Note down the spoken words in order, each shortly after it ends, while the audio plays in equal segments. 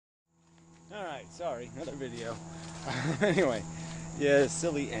Sorry, another video. Anyway, yeah,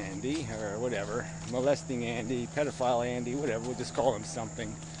 silly Andy, or whatever, molesting Andy, pedophile Andy, whatever, we'll just call him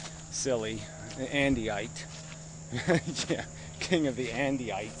something silly, Andyite. Yeah, king of the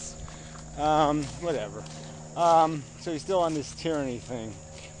Andyites. Whatever. So he's still on this tyranny thing.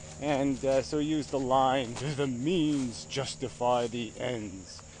 And so he used the line, the means justify the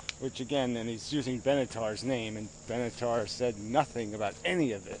ends. Which again, then he's using Benatar's name, and Benatar said nothing about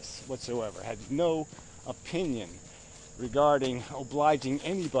any of this whatsoever, had no opinion regarding obliging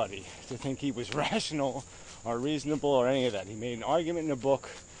anybody to think he was rational or reasonable or any of that. He made an argument in a book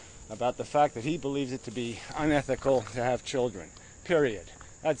about the fact that he believes it to be unethical to have children. Period.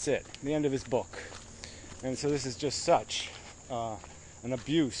 That's it. The end of his book. And so this is just such an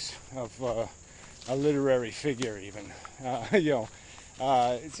abuse of a literary figure, even.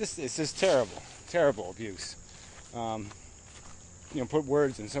 It's just terrible abuse. Put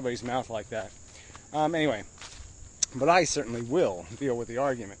words in somebody's mouth like that. Anyway, but I certainly will deal with the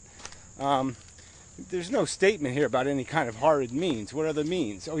argument. There's no statement here about any kind of horrid means. What are the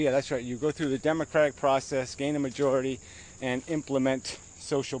means? Oh yeah, that's right. You go through the democratic process, gain a majority, and implement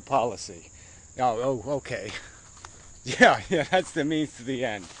social policy. Oh, okay. Yeah, that's the means to the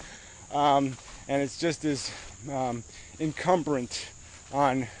end. And it's just as encumbrant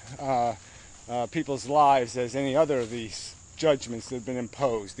on people's lives as any other of these judgments that have been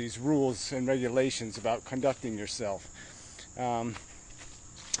imposed, these rules and regulations about conducting yourself.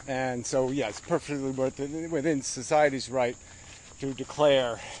 And so, yeah, it's perfectly within society's right to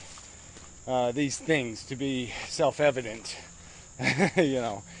declare these things to be self-evident,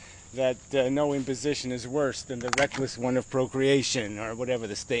 that no imposition is worse than the reckless one of procreation, or whatever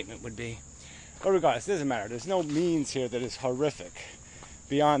the statement would be. But regardless, it doesn't matter. There's no means here that is horrific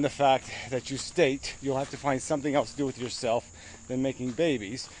beyond the fact that you state you'll have to find something else to do with yourself than making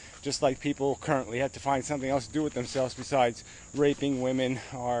babies, just like people currently have to find something else to do with themselves besides raping women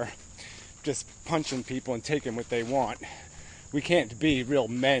or just punching people and taking what they want. We can't be real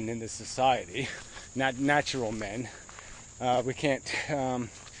men in this society, not natural men. We can't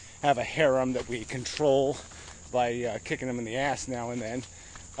have a harem that we control by kicking them in the ass now and then.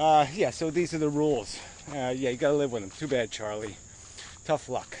 So these are the rules. You gotta live with them. Too bad, Charlie. Tough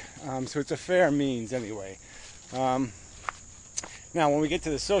luck. So it's a fair means anyway. Now, when we get to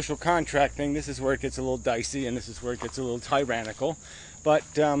the social contract thing, this is where it gets a little dicey, and this is where it gets a little tyrannical. But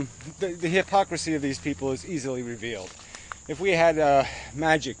the hypocrisy of these people is easily revealed. If we had a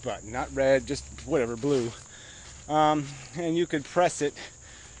magic button, not red, just whatever, blue, and you could press it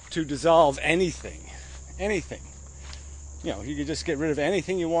to dissolve anything, you could just get rid of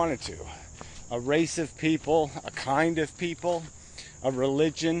anything you wanted to. A race of people, a kind of people, a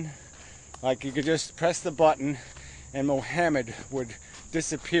religion. Like, you could just press the button and Mohammed would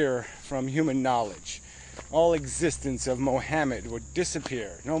disappear from human knowledge. All existence of Mohammed would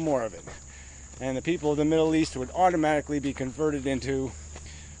disappear, no more of it. And the people of the Middle East would automatically be converted into,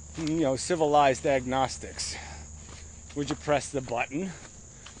 civilized agnostics. Would you press the button?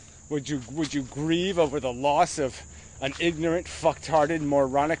 Would you grieve over the loss of an ignorant, fucked-hearted,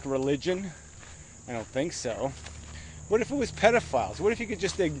 moronic religion? I don't think so. What if it was pedophiles? What if you could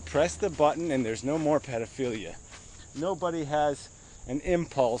just press the button and there's no more pedophilia? Nobody has an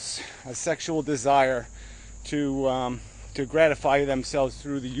impulse, a sexual desire to gratify themselves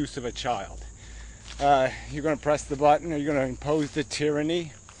through the use of a child. You're going to press the button, or you're going to impose the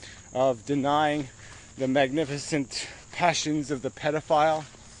tyranny of denying the magnificent passions of the pedophile.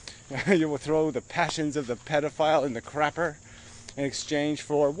 You will throw the passions of the pedophile in the crapper in exchange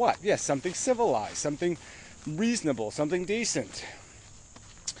for what? Yes, something civilized, something reasonable, something decent.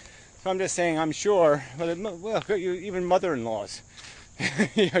 So I'm just saying, I'm sure, even mother-in-laws.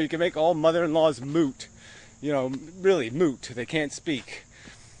 You can make all mother-in-laws moot. Really moot. They can't speak.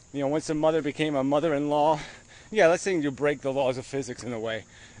 Once a mother became a mother-in-law, let's say you break the laws of physics in a way.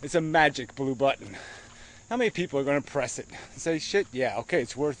 It's a magic blue button. How many people are going to press it and say, shit, yeah, okay,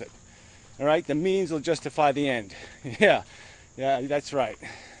 it's worth it. All right, the means will justify the end. Yeah, that's right.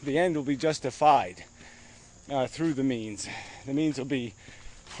 The end will be justified through the means. The means will be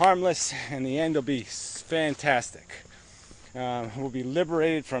harmless, and the end will be fantastic. We'll be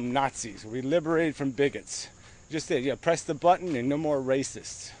liberated from Nazis. We'll be liberated from bigots. Just press the button and no more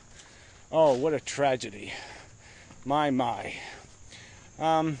racists. Oh, what a tragedy. My.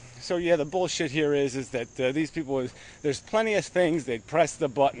 So the bullshit here is that these people, there's plenty of things they'd press the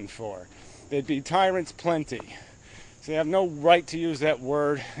button for. They'd be tyrants plenty. So they have no right to use that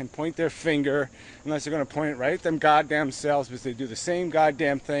word and point their finger unless they're going to point it right at them goddamn selves, because they do the same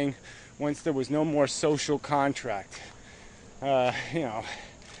goddamn thing once there was no more social contract.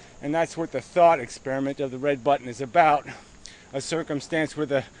 And that's what the thought experiment of the red button is about. A circumstance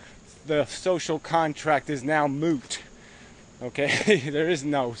where the social contract is now moot. Okay? There is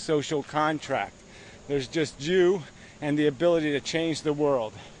no social contract. There's just you and the ability to change the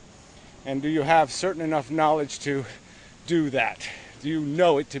world. And do you have certain enough knowledge to do that? Do you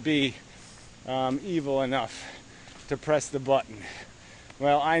know it to be evil enough to press the button?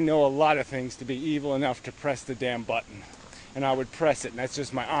 Well, I know a lot of things to be evil enough to press the damn button. And I would press it, and that's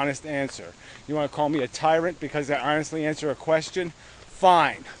just my honest answer. You want to call me a tyrant because I honestly answer a question?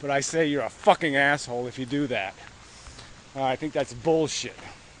 Fine, but I say you're a fucking asshole if you do that. I think that's bullshit.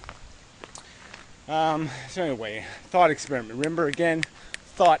 So anyway, thought experiment. Remember again,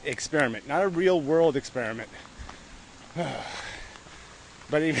 thought experiment, not a real world experiment.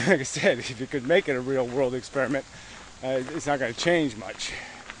 But even like I said, if you could make it a real world experiment, it's not going to change much.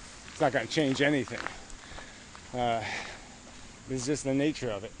 It's not going to change anything. It's just the nature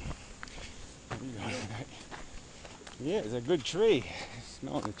of it. Yeah, it's a good tree.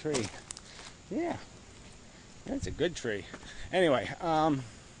 Smelling the tree. Yeah, it's a good tree. Anyway,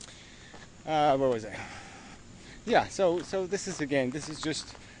 where was I? Yeah, so this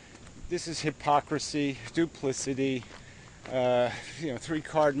is hypocrisy, duplicity,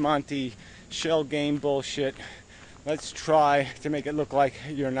 3-card Monte shell game bullshit. Let's try to make it look like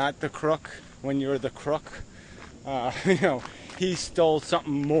you're not the crook when you're the crook. He stole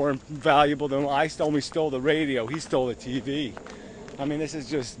something more valuable than I stole. We stole the radio. He stole the TV. I mean, this is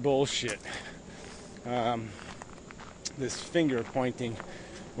just bullshit. This finger pointing,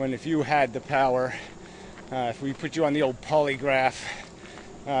 when if you had the power, if we put you on the old polygraph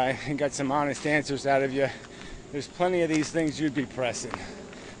and got some honest answers out of you, there's plenty of these things you'd be pressing.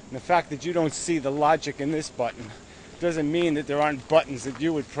 And the fact that you don't see the logic in this button doesn't mean that there aren't buttons that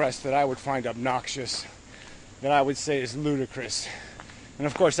you would press that I would find obnoxious, that I would say is ludicrous. And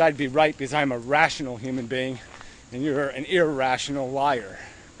of course I'd be right because I'm a rational human being and you're an irrational liar.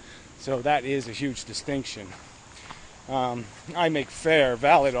 So that is a huge distinction. I make fair,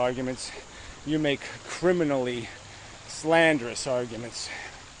 valid arguments. You make criminally slanderous arguments.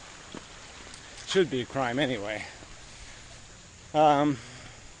 Should be a crime anyway. Yeah,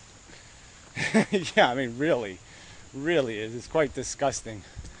 I mean really is. It's quite disgusting.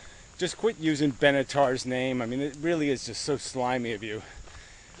 Just quit using Benatar's name. I mean, it really is just so slimy of you.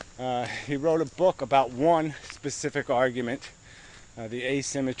 He wrote a book about one specific argument, the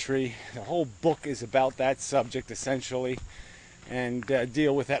asymmetry. The whole book is about that subject, essentially, and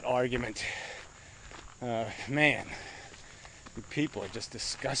deal with that argument. Man, you people are just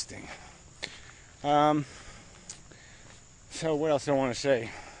disgusting. So what else do I want to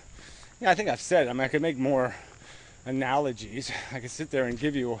say? Yeah, I think I've said it. I mean, I could make more analogies. I could sit there and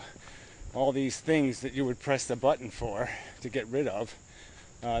give you all these things that you would press the button for to get rid of,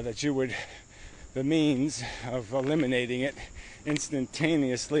 the means of eliminating it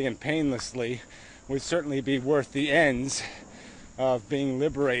instantaneously and painlessly would certainly be worth the ends of being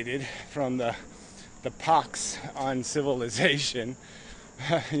liberated from the pox on civilization.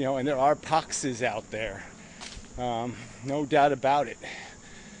 And there are poxes out there, no doubt about it.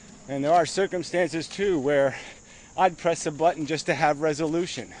 And there are circumstances too where I'd press a button just to have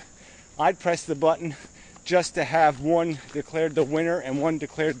resolution. I'd press the button just to have one declared the winner and one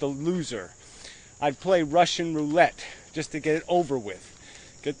declared the loser. I'd play Russian roulette just to get it over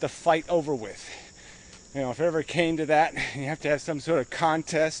with, get the fight over with. If it ever came to that, you have to have some sort of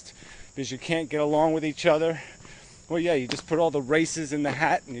contest because you can't get along with each other. Well, yeah, you just put all the races in the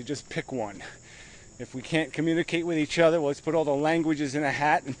hat and you just pick one. If we can't communicate with each other, well, let's put all the languages in a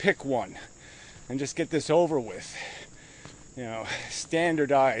hat and pick one and just get this over with.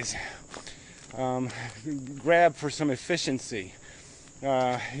 Standardize, grab for some efficiency,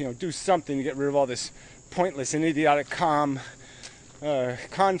 do something to get rid of all this pointless and idiotic conflict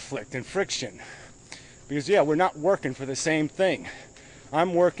and friction. Because, yeah, we're not working for the same thing.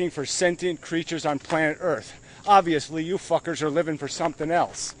 I'm working for sentient creatures on planet Earth. Obviously, you fuckers are living for something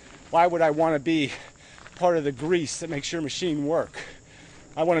else. Why would I want to be part of the grease that makes your machine work?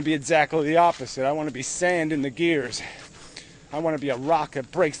 I want to be exactly the opposite. I want to be sand in the gears. I want to be a rock that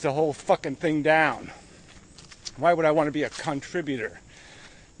breaks the whole fucking thing down. Why would I want to be a contributor?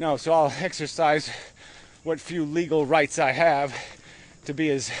 No, so I'll exercise what few legal rights I have to be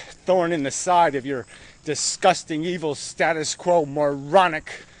as thorn in the side of your disgusting, evil, status quo,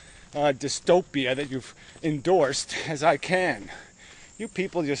 moronic dystopia that you've endorsed as I can. You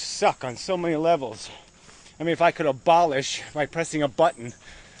people just suck on so many levels. I mean, if I could abolish, by pressing a button,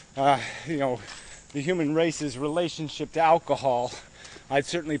 the human race's relationship to alcohol, I'd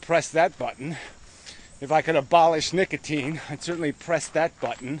certainly press that button. If I could abolish nicotine, I'd certainly press that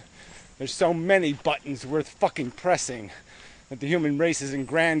button. There's so many buttons worth fucking pressing that the human race is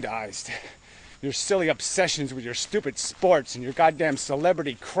aggrandized. Your silly obsessions with your stupid sports and your goddamn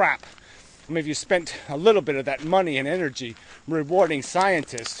celebrity crap. I mean, if you spent a little bit of that money and energy rewarding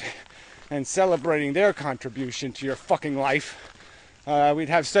scientists and celebrating their contribution to your fucking life, we'd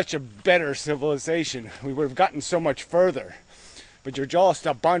have such a better civilization. We would have gotten so much further. But you're just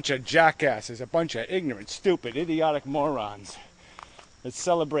a bunch of jackasses, a bunch of ignorant, stupid, idiotic morons that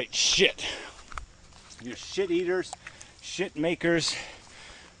celebrate shit. You're shit eaters, shit makers.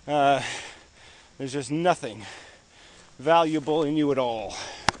 There's just nothing valuable in you at all.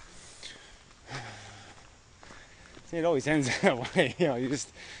 See, it always ends that way. You know, you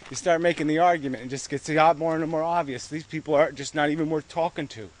start making the argument and it just gets a lot more and more obvious. These people are just not even worth talking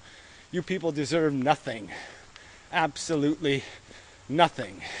to. You people deserve nothing. Absolutely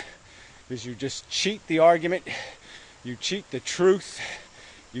nothing. Because you just cheat the argument, you cheat the truth,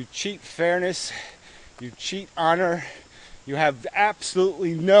 you cheat fairness, you cheat honor. You have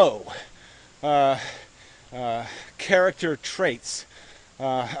absolutely no character traits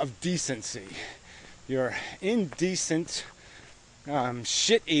of decency. You're indecent,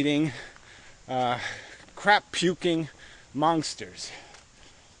 shit-eating, crap-puking monsters.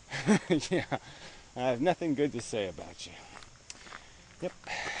 Yeah, I have nothing good to say about you. Yep,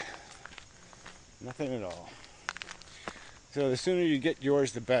 nothing at all. So the sooner you get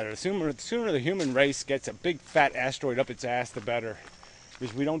yours, the better. The sooner the human race gets a big fat asteroid up its ass, the better.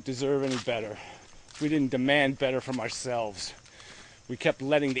 Because we don't deserve any better. We didn't demand better from ourselves. We kept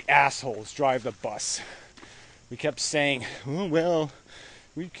letting the assholes drive the bus. We kept saying, oh, well,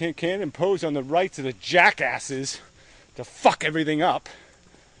 we can't impose on the rights of the jackasses to fuck everything up.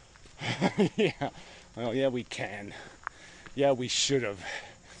 Yeah, well, yeah, we can. Yeah, we should have.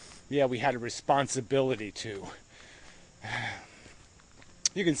 Yeah, we had a responsibility to.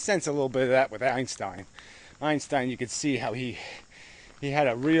 You can sense a little bit of that with Einstein. Einstein, you could see how he had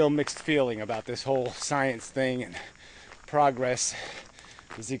a real mixed feeling about this whole science thing and progress.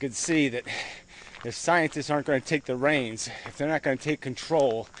 Because you could see that if scientists aren't going to take the reins, if they're not going to take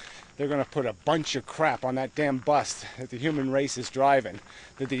control, they're going to put a bunch of crap on that damn bus that the human race is driving,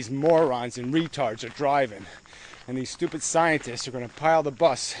 that these morons and retards are driving. And these stupid scientists are going to pile the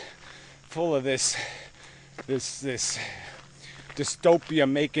bus full of this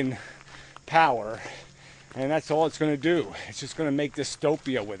dystopia-making power, and that's all it's going to do. It's just going to make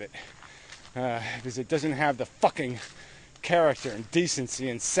dystopia with it, because it doesn't have the fucking character and decency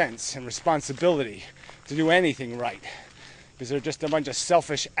and sense and responsibility to do anything right, because they're just a bunch of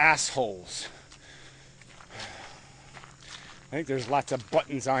selfish assholes. I think there's lots of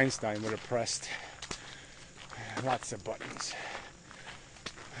buttons Einstein would have pressed. Lots of buttons.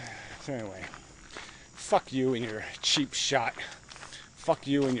 So anyway, fuck you and your cheap shot. Fuck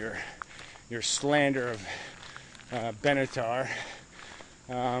you and your slander of Benatar.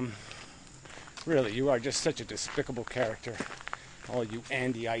 Really, you are just such a despicable character. All you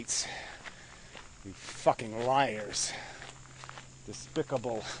Andyites. You fucking liars.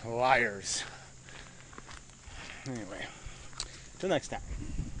 Despicable liars. Anyway, till next time.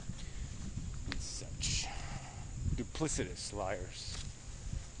 And such. Duplicitous liars.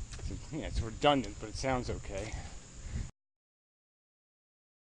 Yeah, it's redundant, but it sounds okay.